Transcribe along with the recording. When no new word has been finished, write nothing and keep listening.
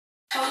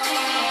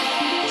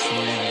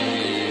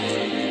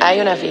Hay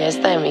una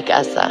fiesta en mi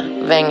casa,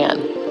 vengan.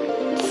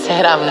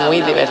 Será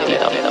muy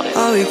divertido.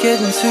 Are we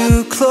getting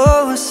too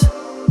close?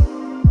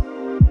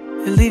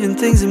 You're leaving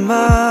things in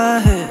my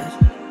head.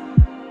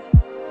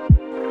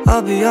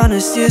 I'll be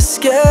honest, you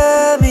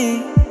scare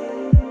me.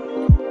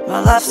 My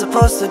life's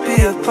supposed to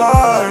be a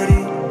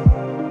party.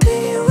 Do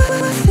you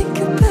ever think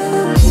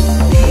about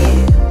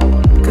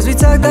me? Cause we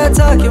talk that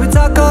talk, yeah, we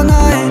talk all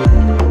night.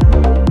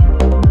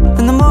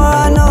 And the more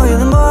I know you,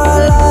 the more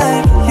I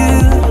like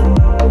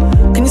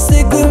you. Can you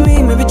stick with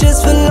me, maybe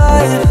just for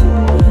life?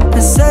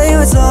 And say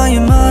what's on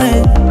your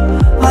mind,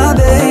 my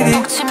baby.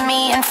 Talk to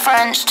me in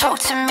French, talk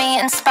to me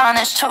in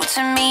Spanish, talk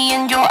to me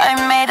in your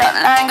own made-up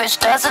language.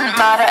 Doesn't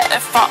matter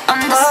if I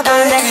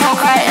understand it. Talk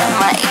right in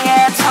my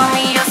ear, tell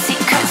me your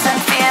secrets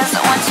and fears.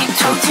 Once you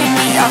talk to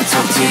me, I'll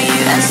talk to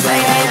you and say,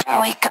 hey,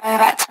 shall we go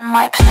back to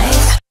my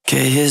place?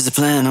 Okay, here's the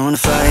plan. I wanna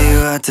fly you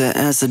out to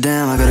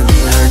Amsterdam. I gotta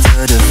get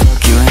her to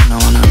fuck you and I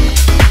wanna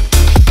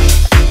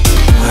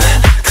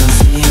come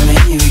see me.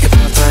 We can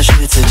pop our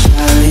shit to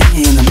Charlie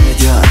and then put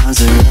your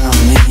arms around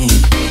me.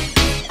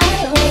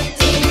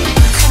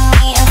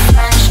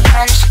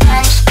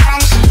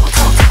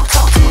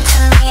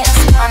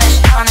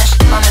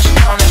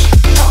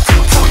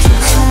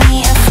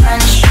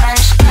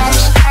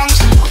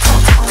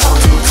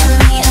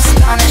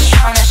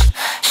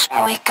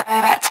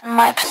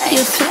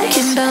 You're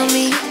thinking about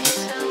me.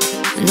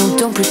 No,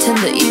 don't pretend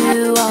that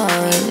you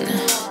aren't.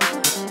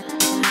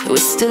 We're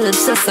still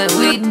obsessed like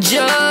we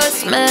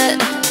just met.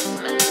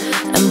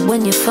 And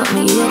when you fuck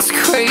me, it's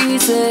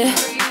crazy.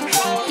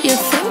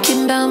 You're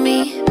thinking about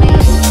me.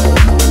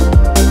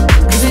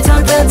 Cause we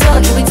talk that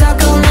talk and we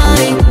talk all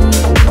night.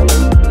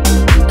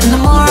 And the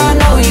more I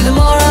know you, the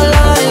more I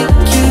like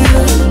you.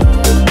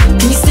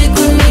 Can you stick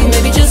with me,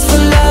 maybe just for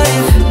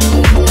life?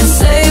 And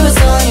say what's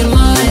on your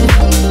mind,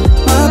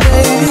 my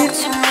baby. Talk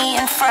to me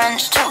in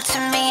French, talk to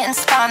me in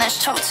Spanish,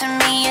 talk to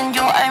me in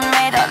your own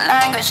made-up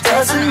language.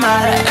 Doesn't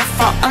matter if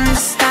I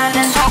understand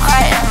it. Talk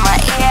right in my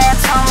ear,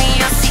 tell me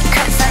your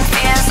secrets and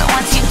fears.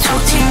 Once you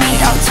talk to me,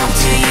 I'll talk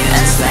to you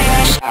and say,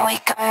 hey, shall we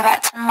go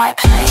back to my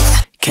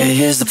place? Okay,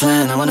 here's the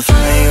plan. I wanna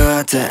fly you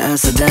out to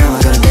Amsterdam.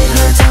 I gotta get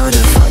her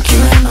to fuck you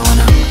and I wanna